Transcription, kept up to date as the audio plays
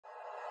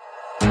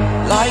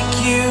like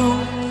you,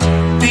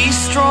 be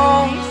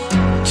strong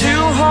to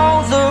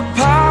hold the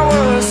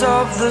powers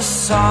of the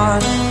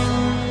sun.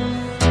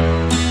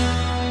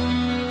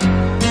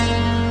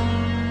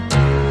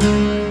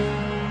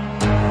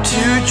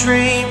 To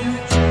dream,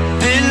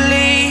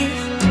 believe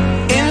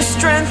in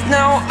strength,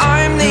 now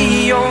I'm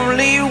the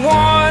only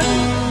one,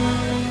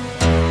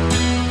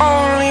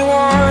 only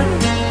one.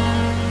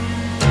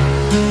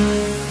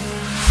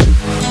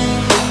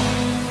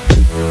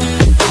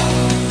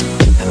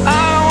 I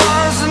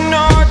was an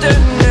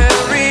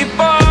ordinary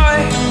boy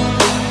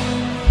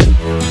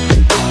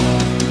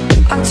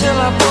until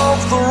I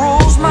broke the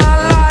rules, my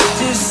life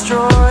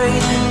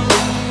destroyed,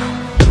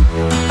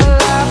 a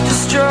life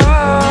destroyed.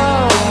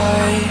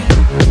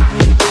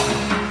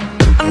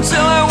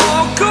 Until I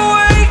walk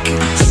awake,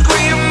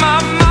 scream my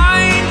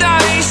mind, I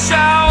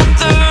shout,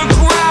 the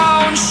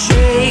ground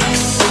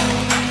shakes.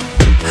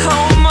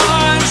 How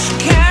much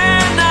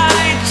can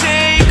I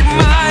take?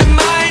 My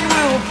mind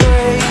will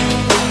break.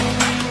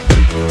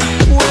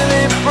 Will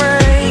it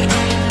break?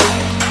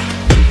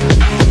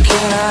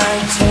 Can I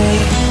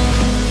take?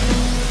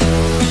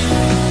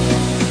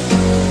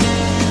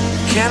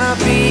 Can I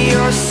be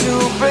your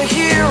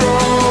superhero?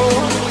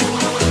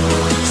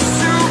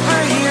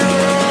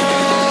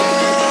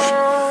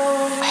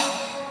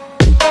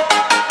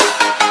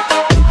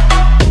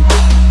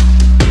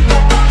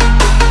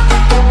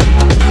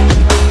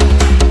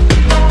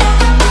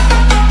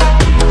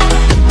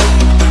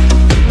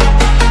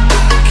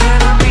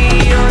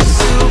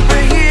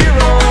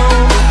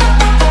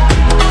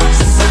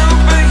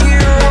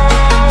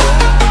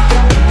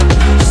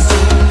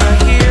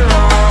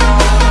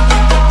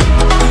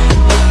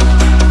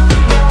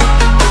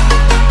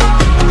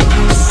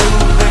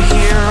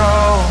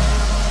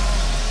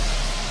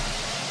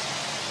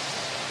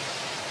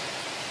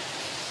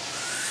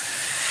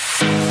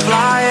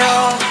 Fly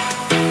up,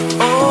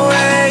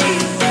 away.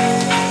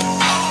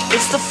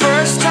 It's the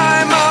first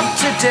time of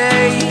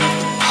today.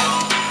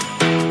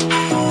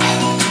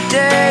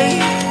 Today.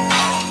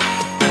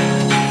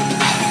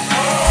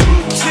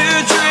 To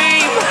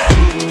dream,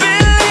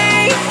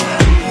 believe.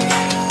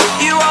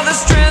 You are the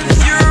strength,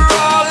 you're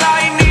all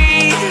I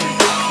need.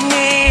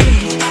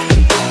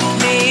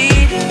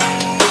 Need.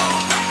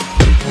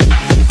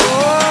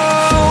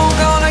 Oh,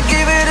 gonna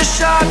give it a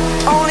shot.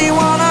 Only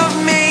one of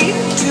me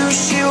to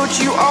shield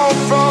you all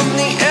from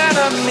the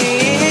enemy.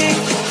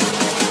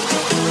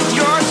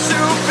 You're a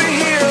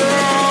superhero.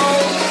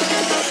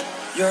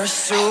 You're a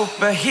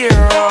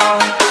superhero.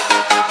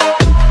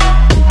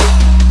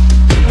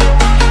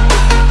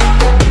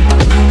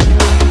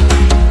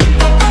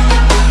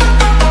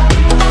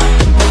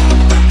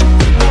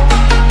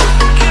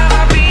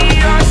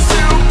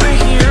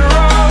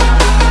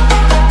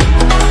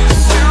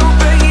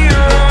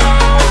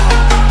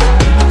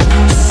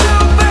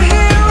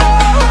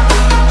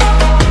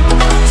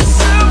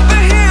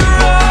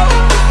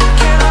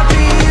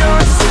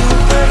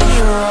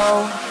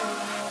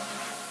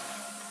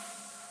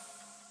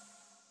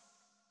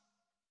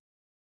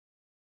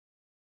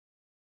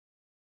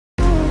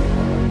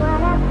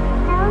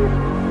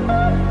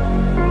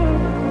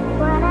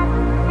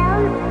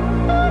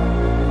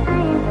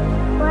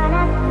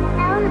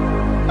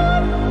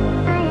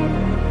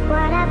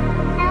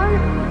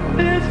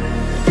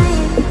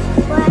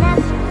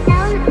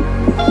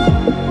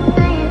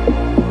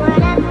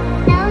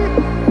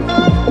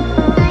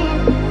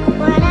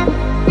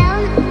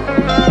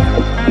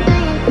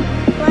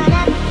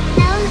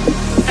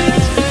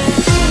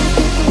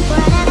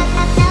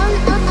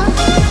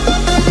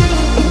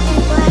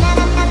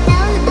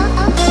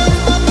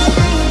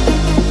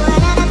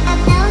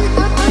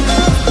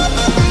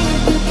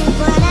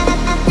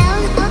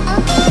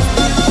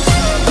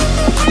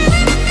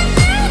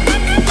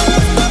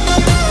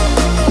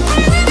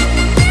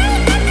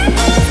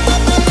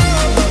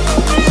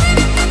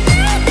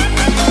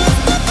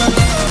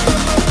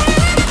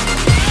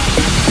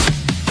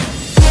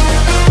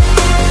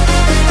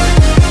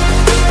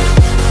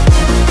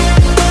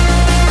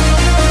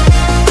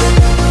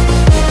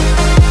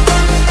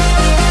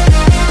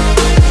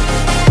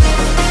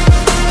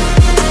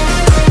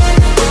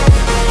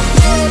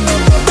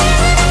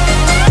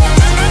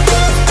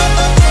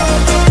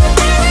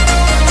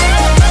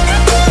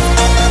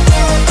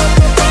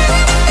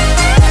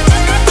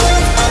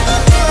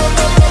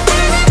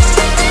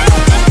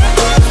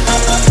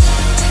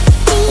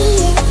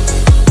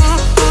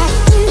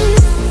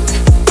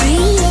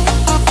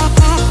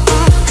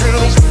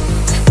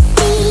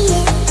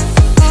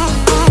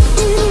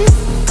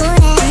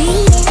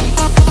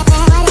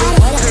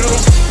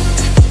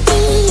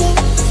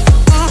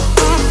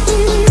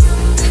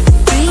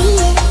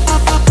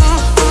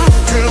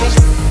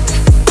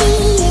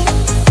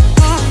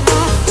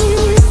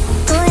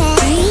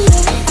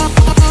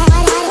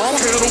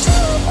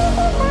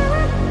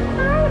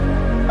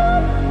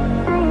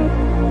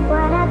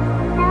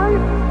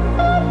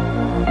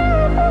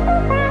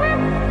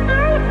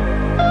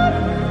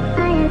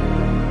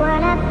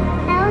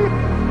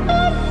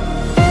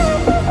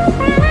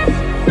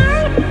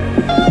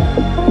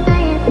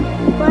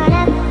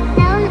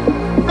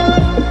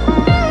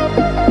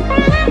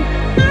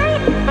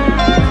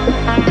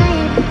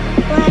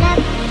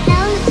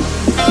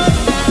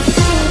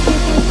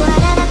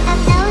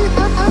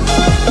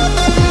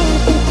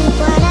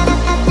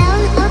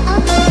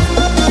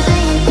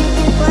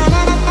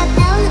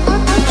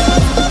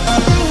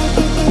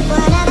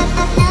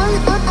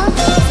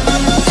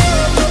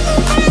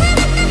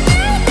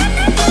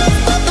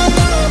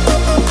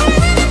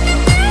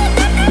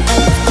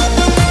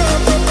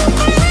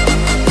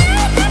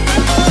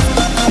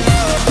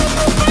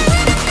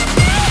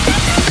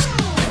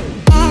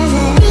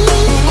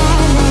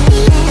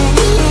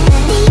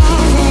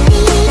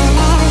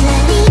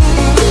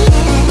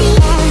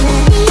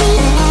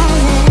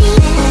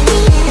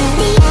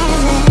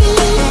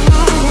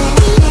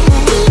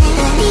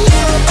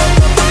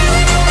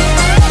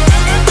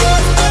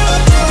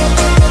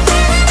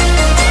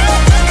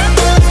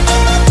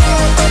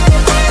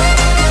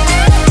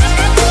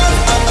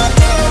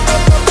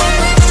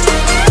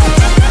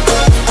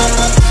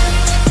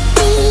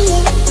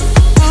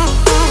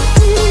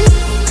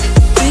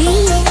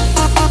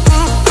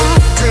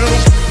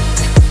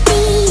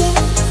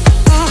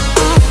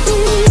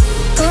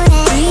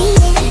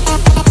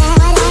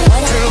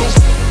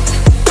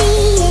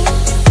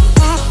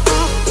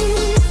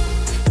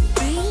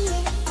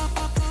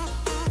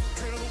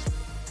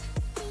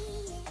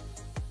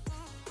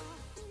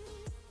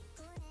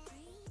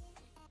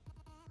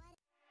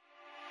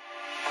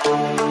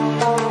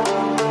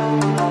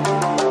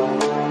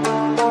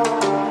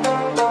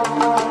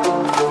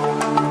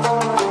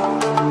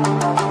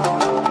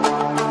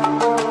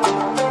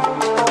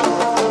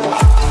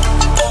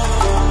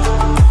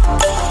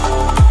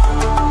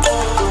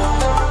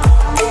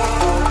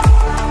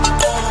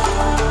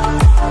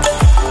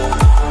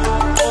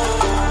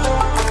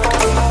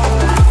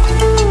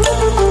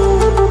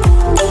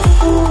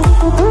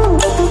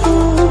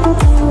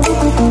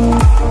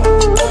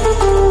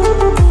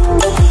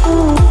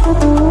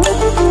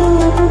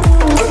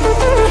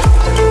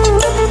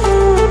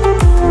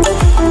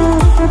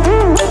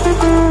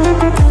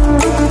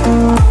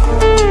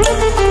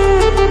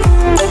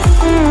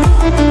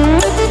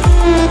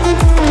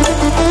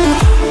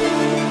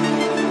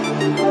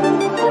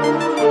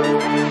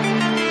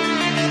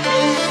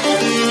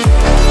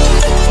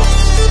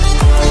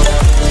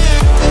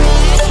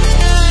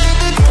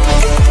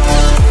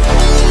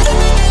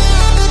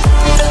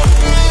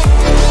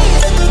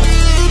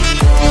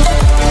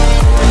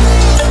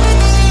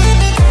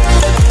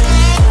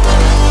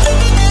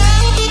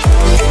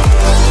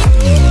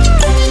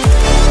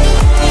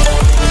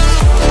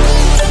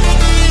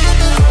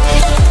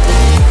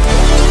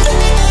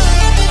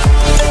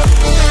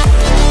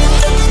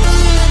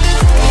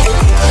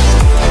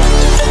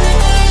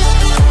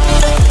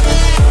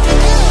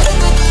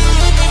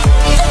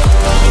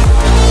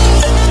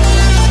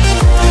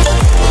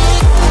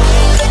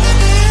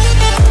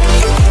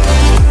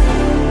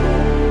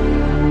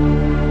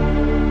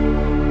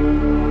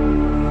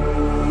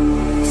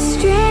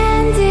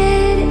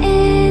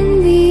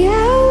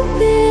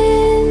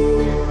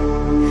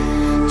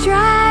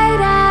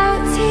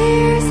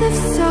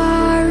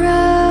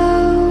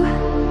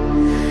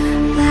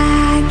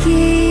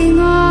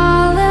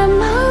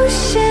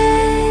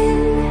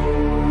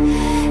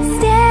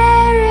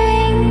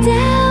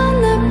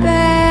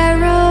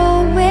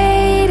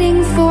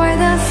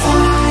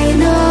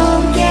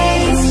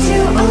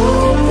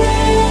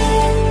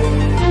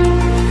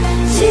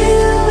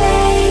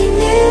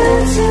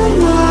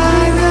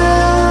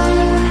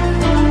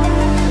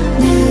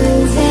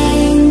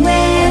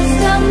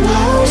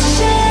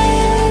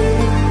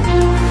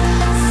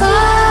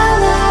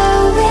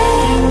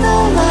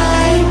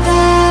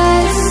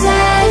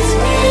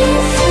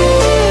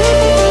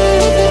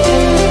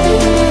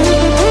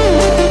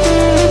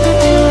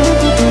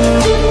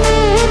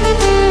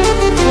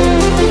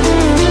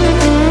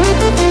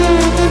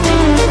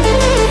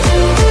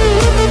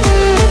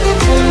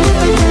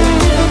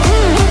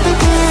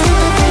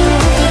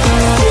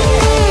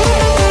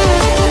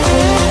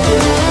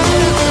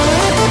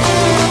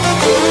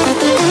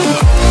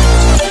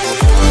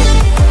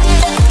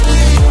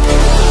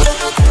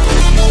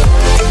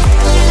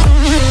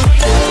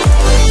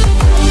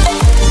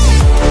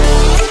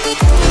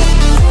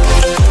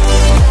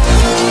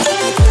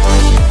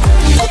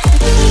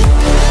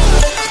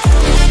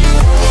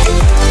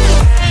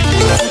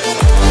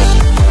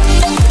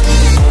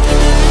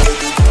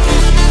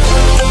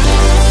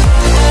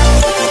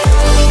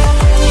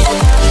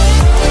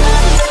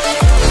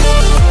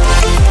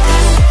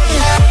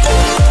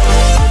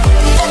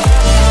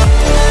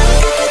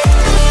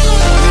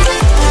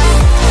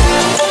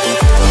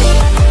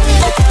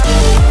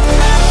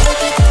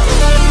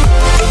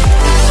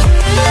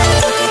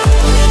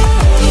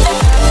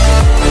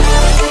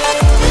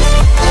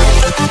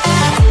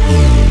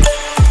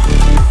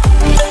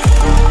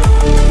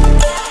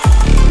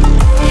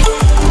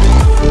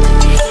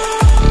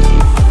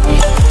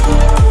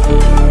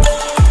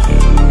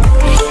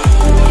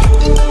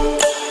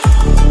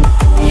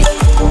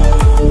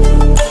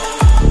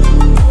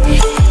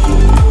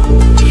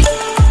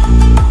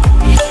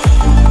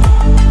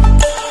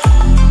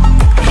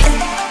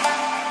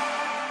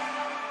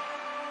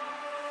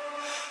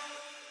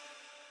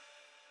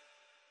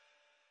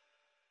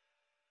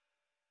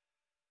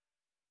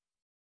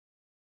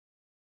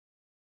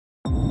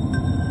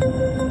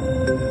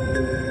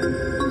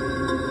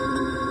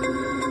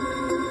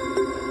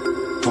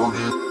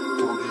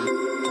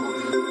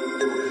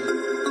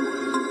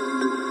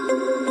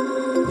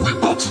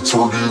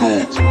 Go.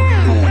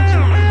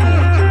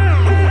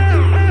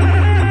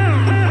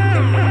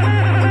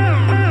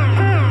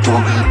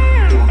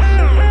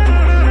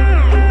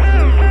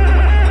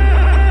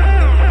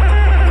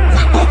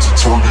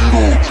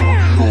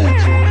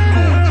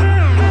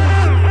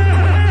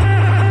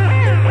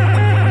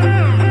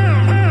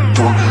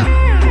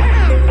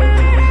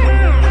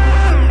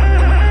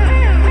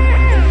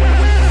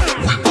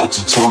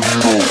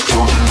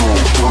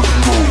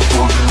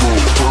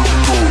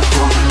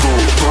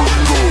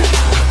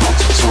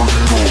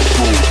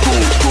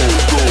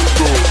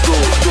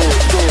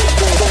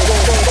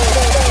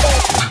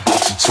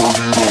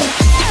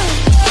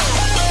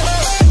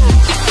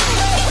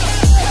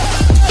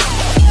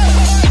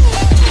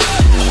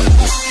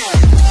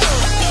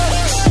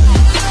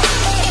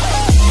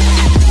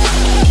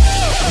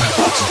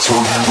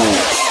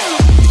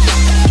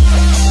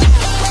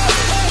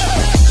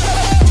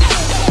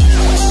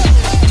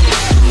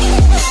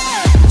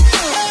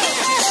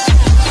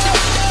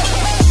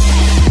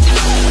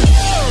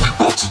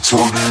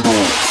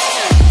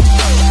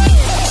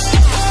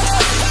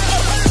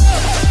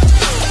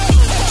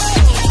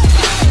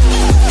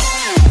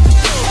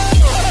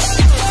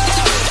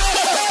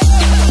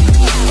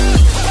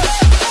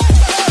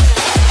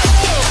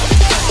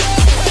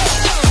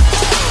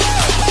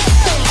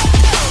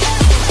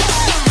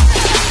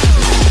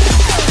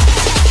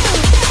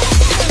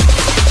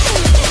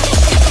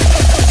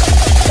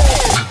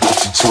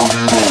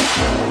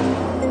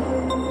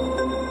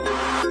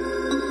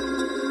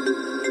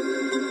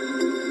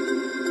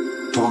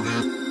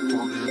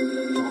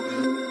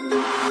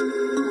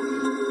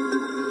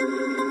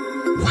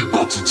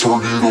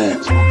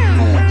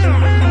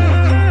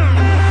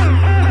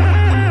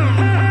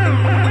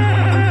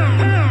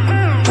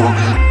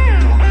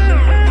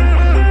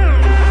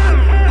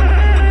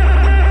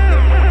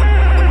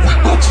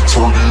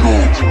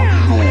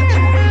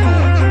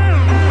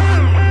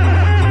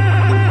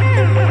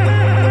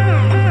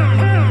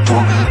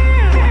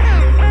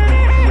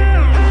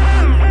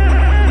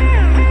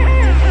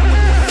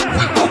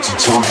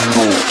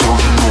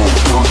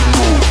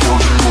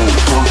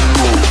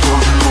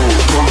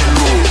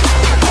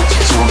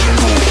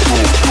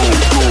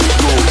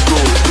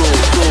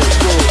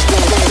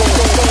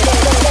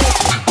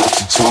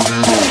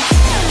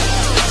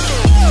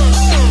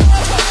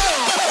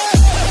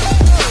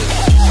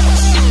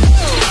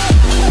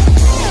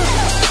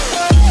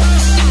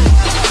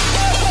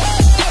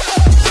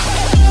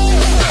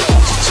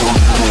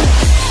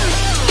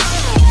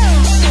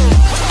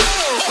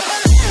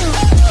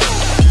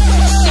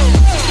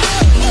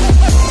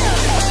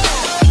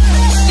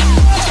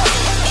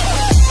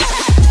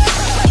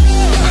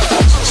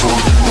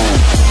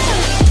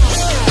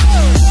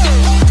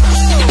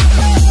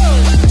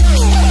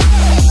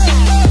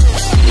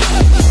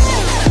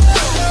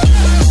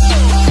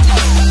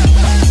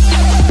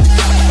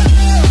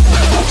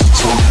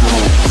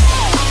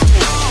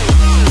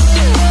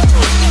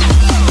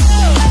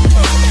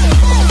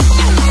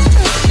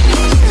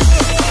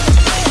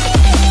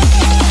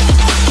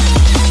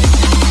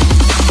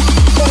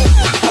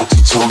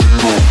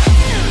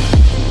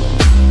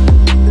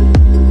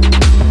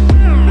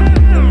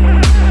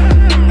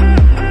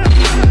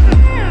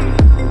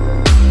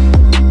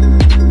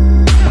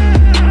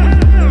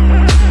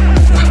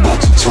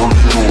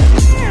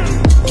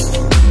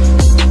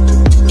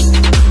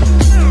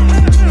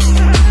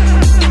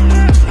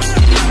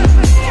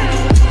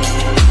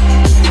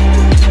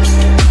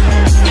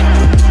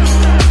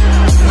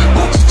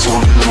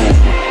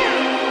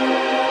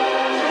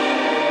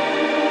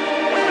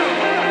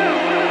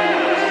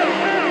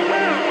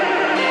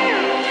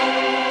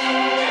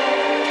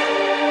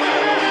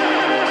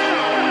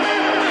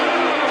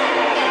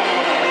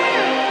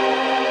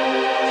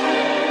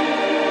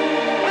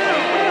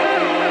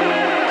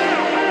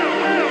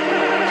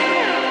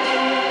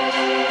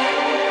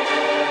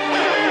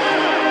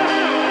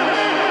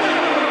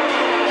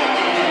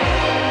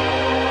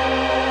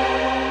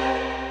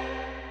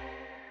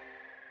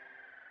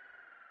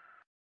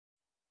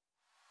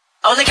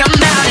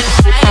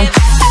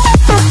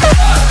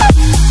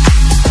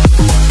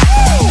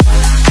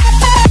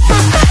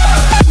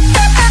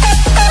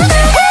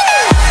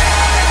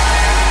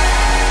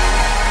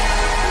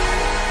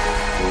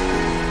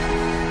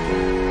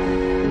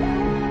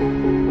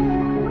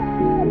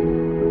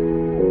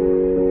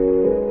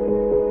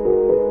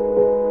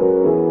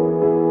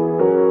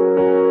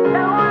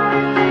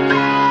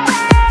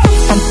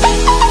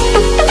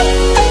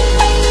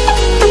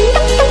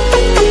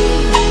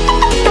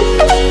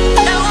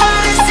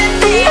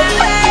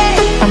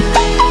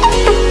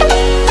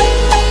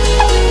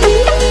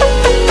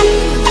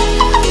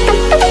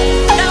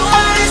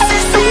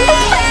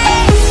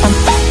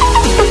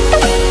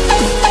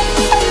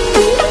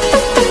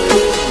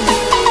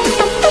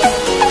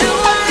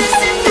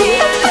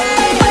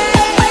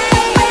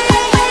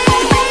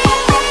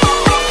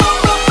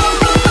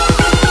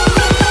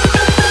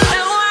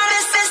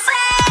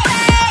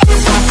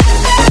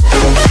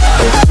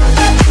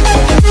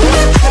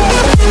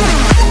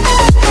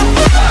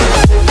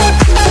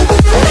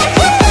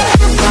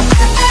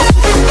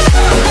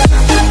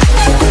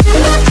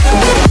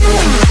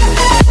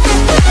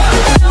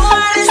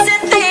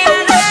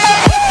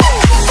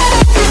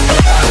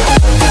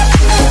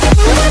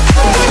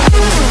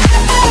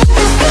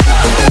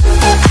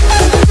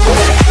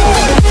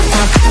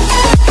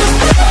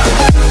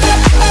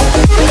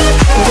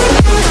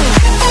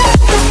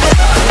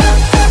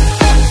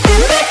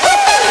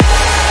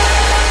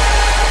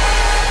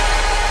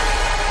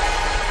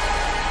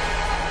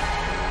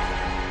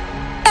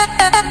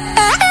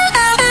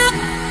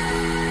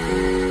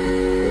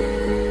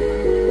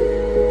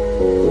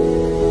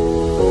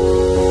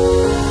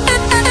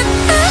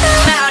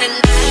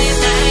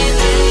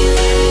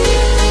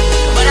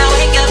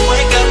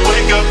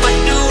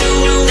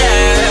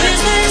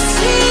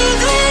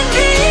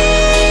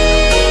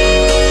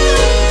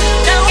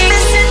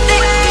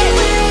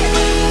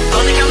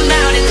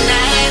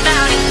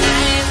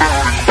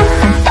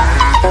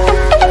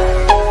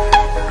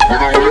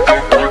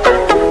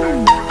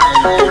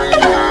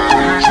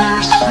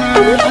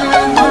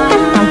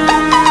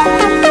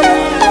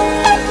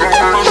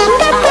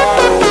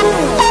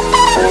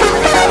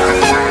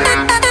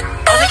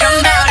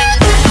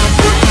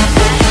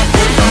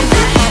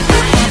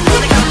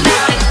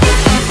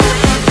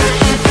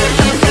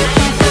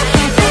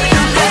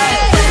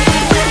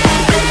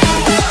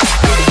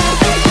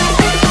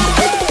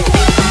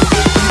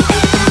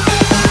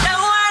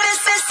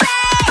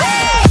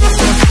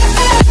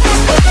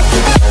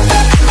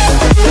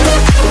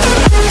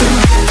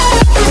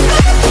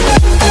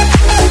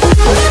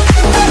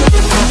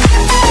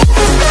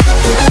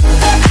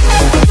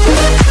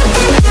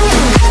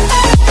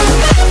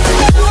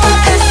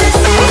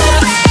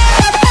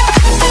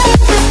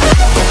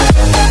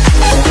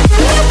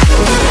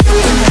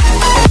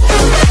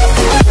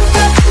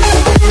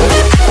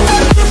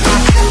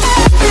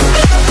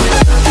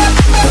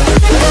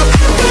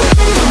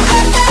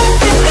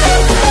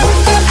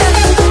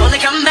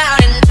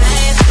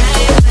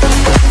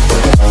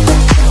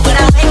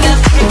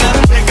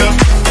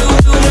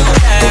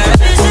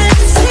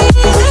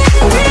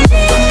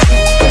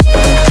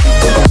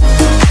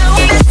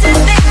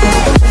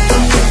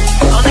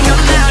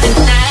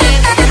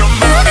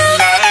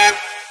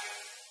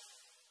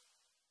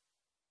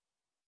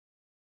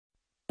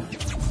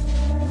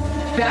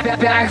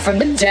 back from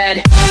the dead.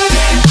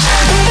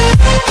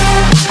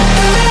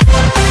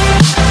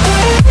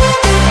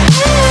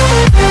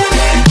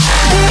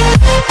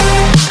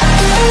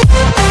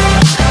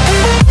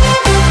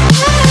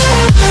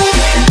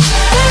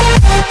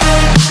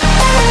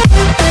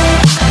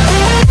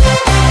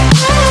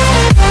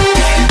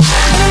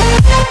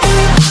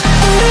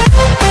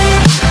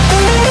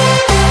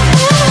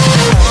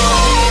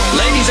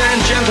 Ladies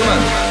and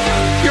gentlemen,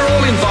 you're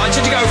all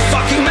invited to go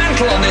fucking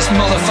mental on this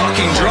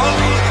motherfucking drop.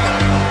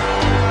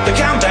 The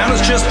countdown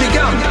has just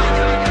begun.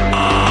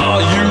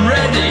 Are you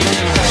ready?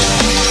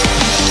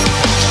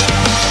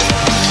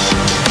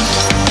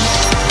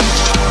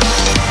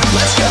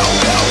 Let's go,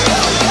 go, go,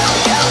 go,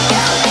 go,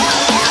 go, go.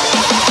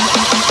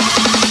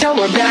 Now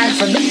we're back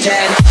from the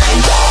dead.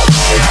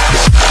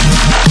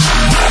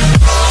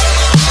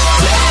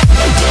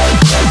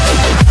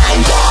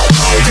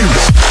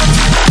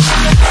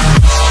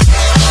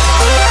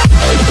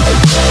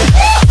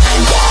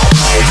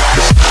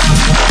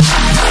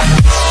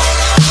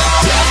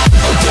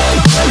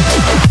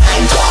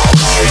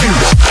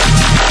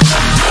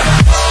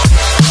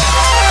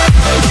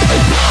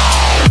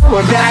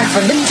 We're back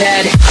from the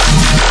dead.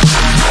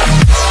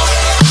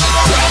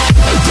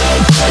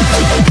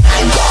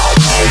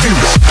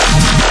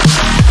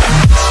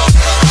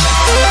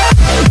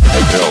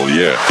 Hell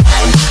yeah.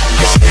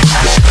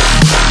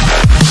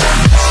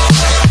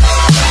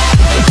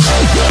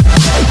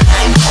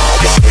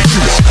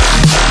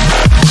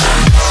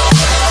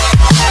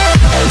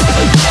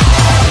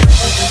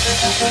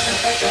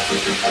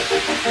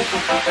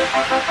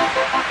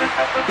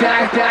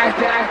 Back, back,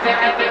 back,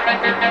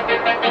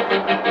 back.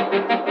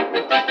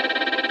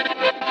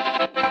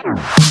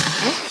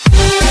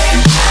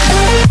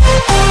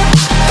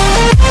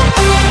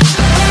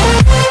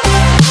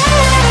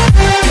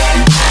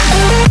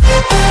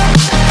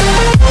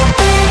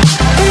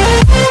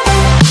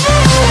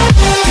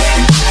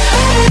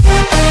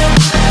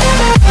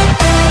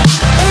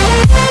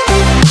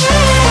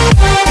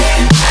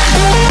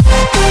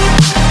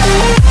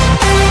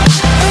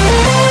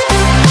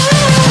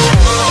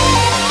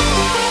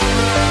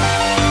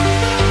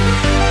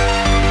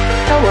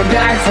 We're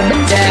back from the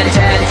dead.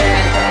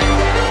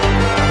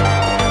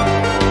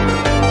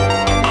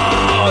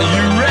 Are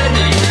you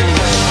ready?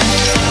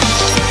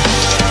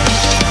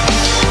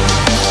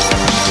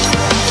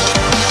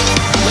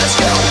 Let's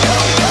go, go,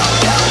 go,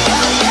 go, go,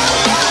 go.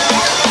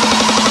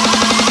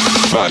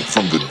 Back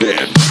from the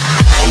dead.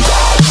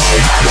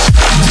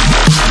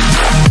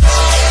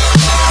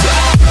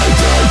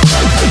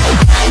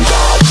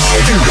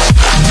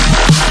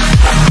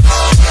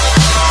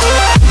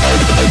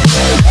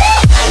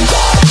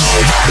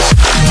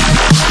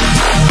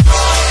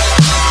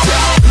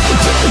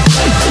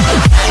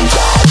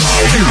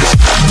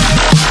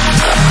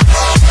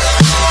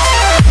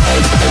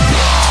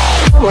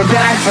 We're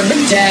back from the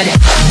dead.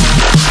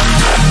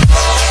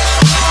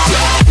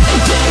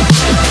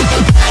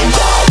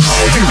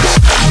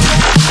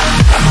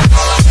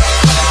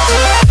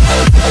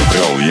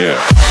 Hell yeah.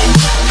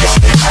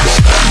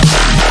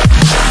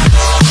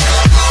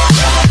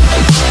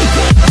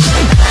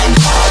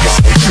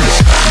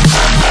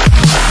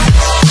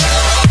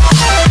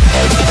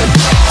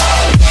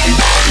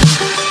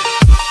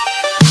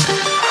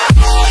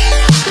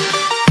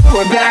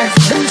 We're back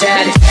from the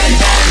dead.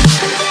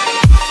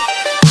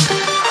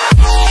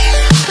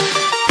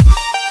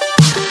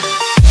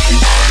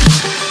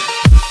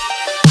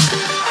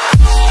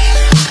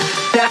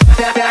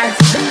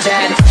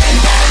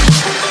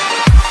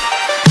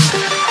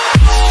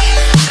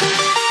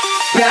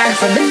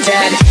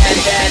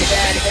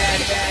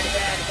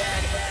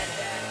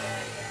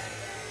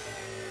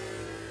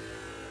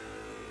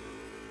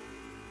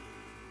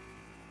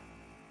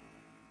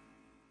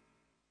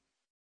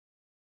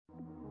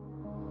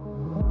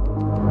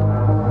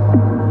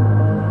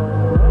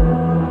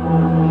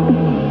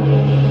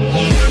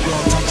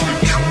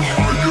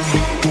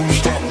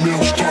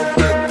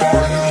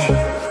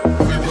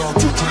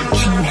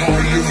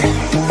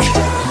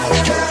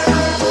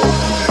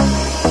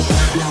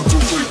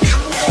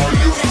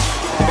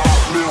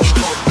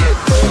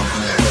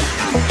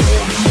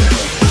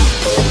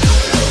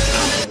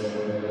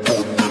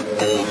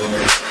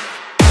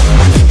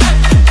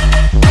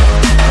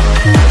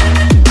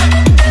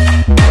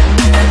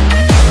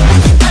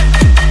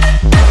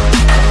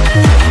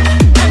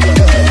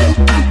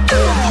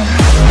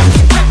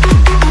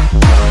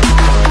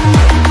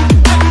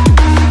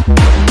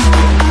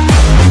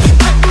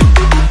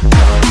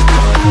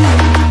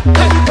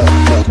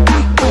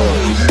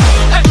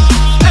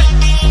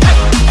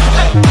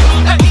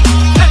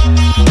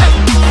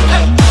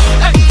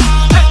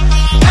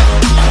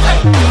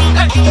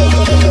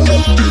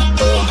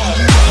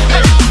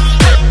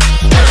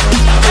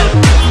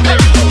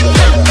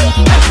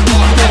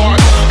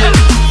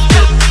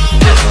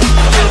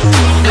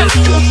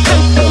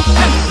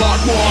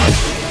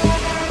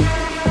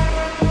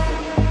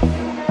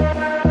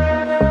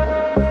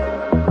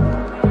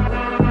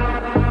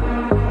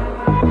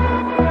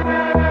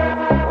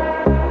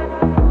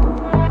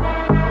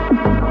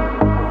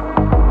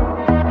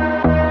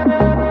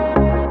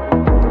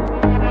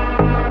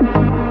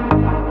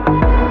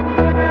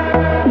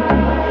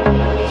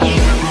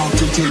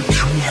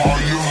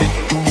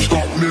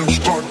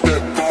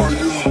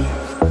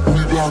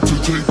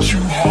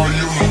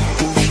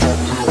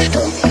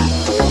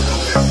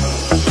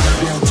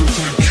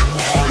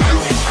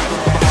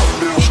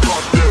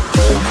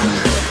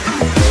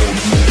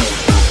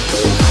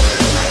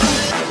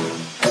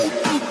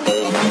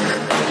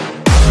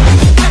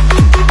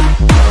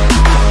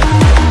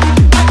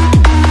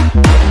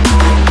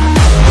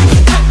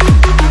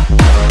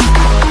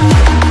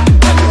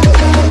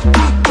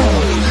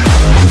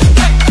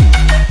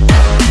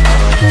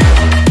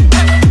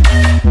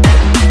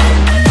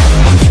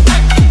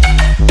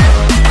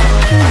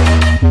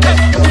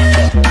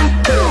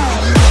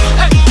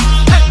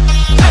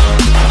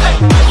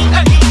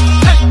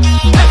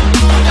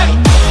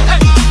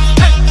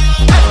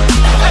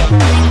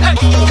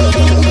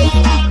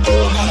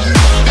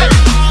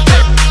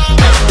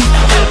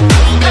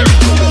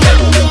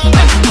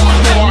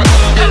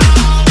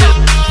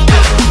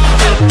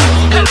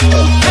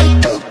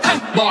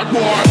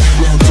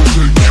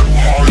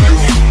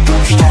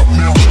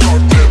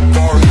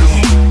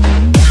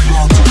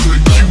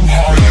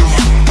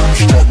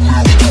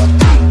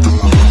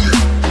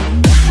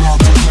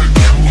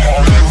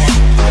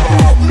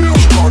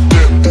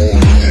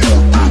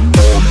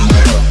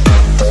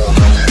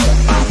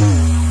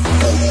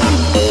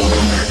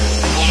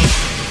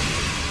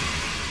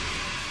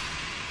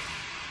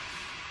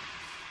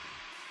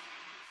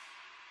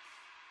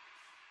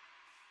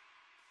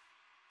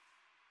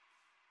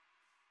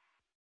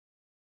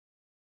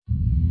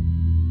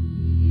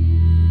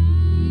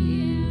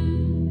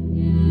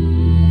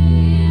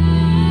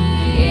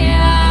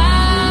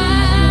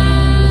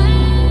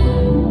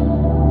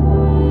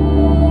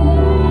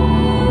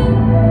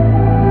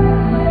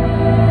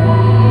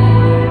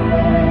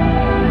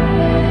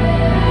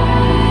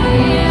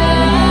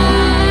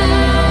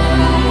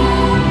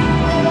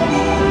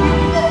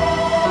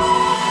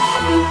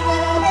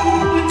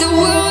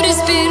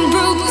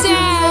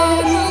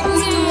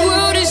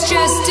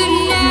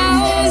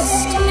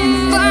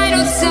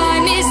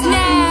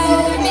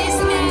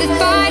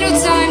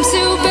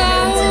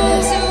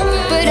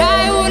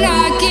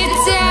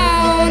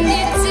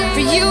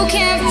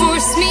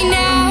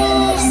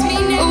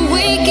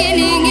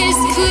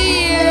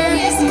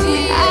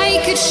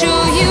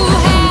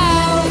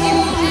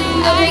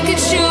 could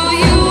show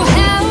you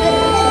how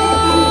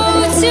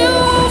to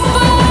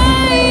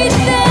fight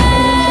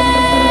them.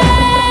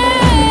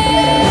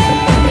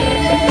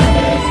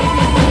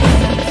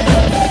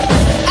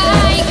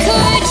 I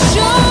could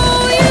show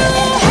you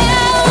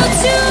how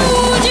to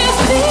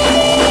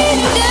defeat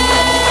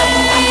them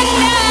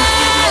now.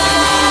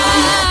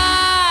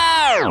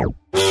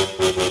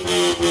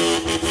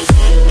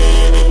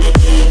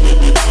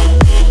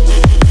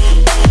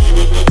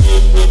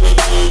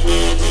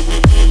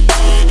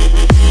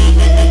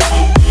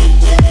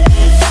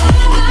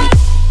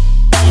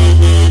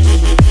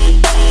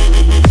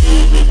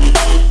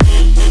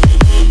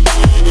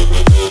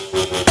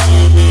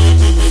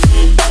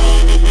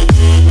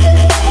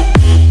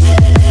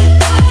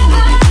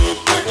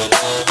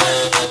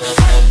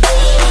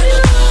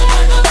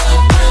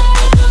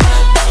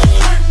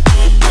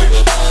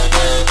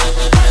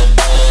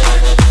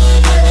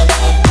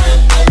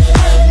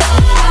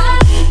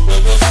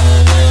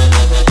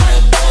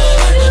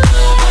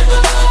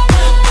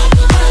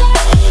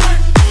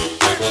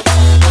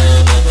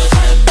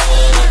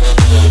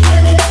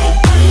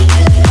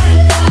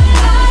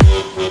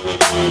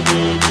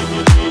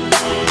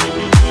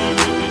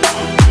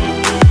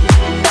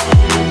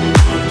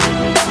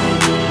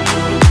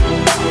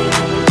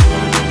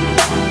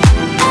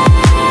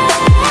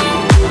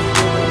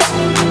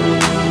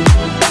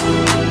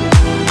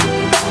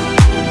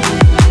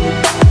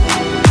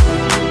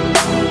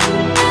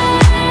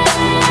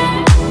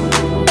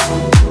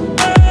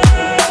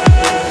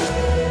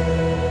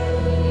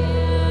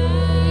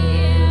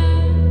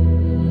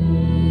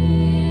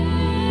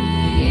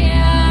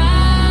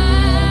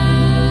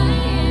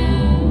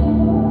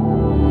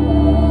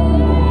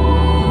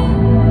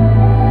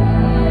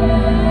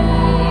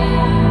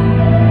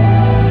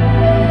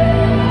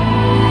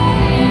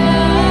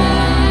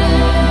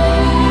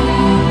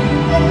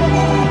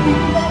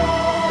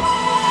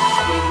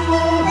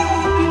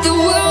 The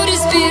world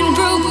has been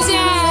broke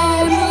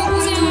down.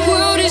 The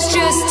world is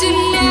just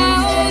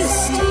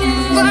announced.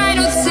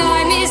 Final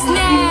time is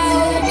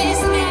now.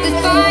 The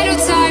final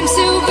time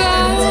to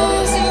bow.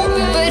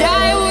 But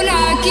I will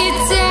not get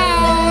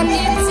down.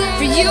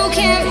 For you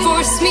can't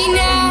force me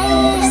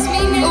now.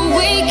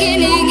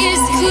 Awakening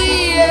is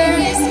clear.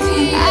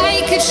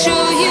 I could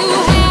show you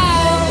how.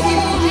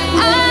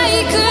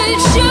 I could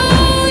show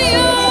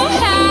you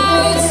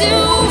how to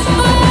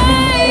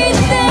fight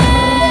them.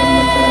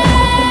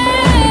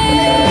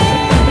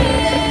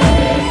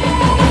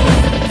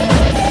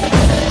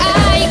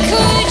 I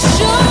could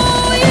show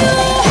you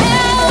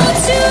how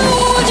to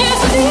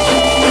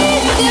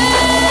defeat them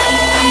now.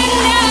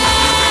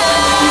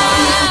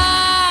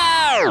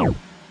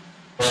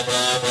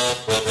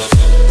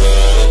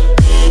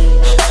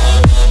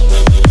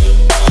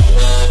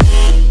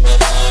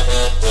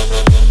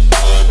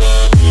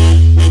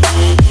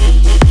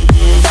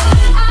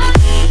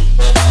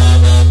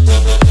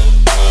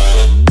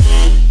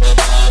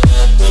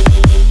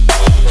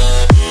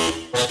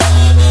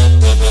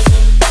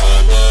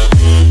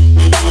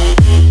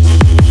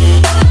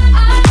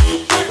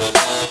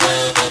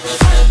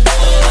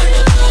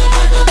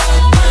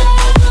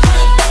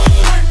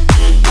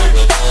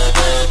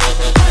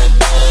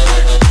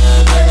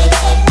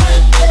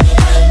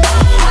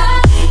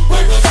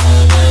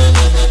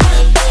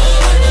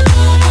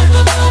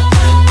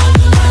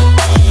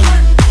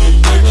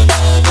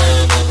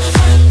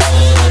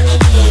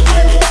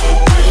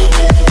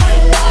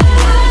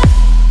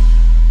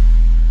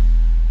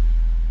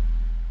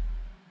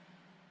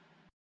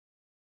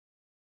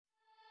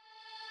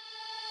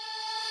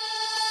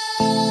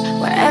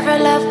 Wherever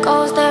love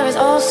goes, there is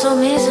also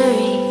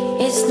misery.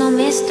 It's no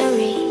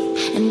mystery.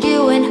 And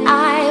you and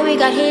I, we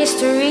got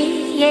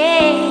history,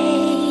 yeah.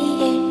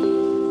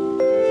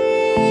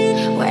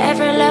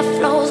 Wherever love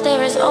flows,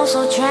 there is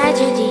also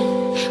tragedy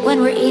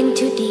when we're in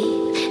too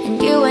deep.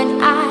 And you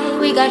and I,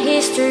 we got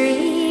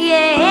history,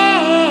 yeah.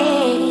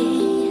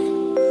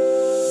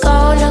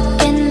 Go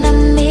look in the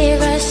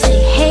mirror, say,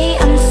 hey,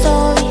 I'm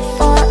sorry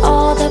for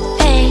all the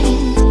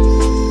pain.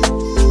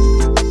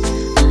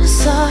 I'm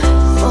sorry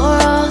for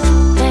all the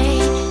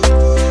pain.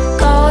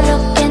 Go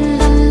look in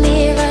the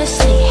mirror,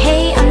 say,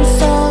 hey, I'm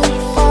sorry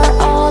for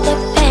all the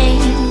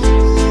pain.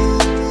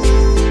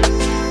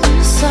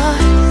 I'm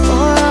sorry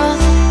for all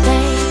the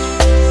pain.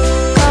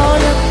 Go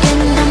look in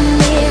the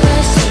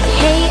mirror, say,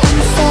 hey, I'm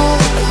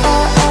sorry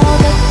for all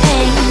the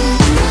pain.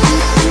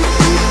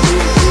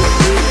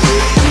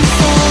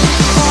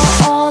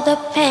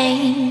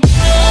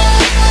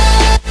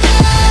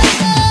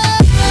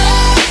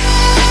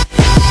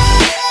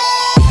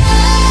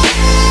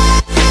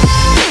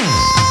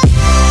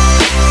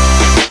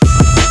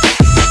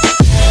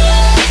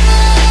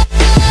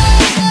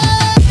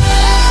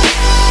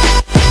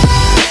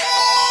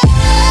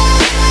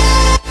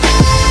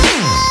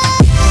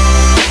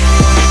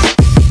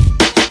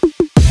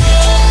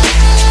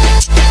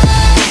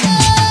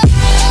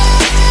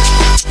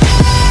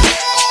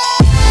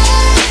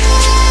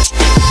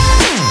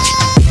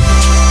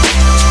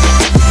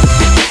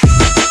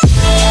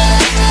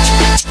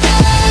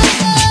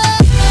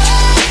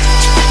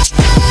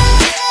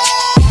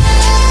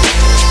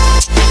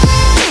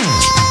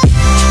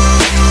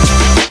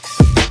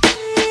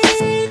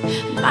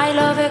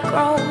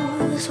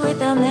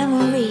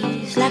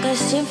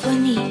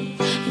 destiny.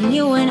 And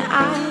you and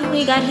I,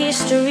 we got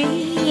history,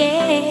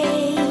 yeah.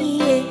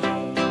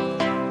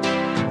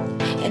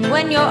 And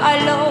when you're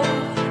alone,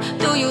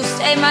 do you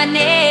say my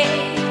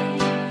name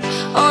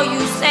or you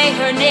say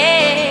her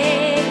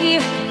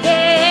name?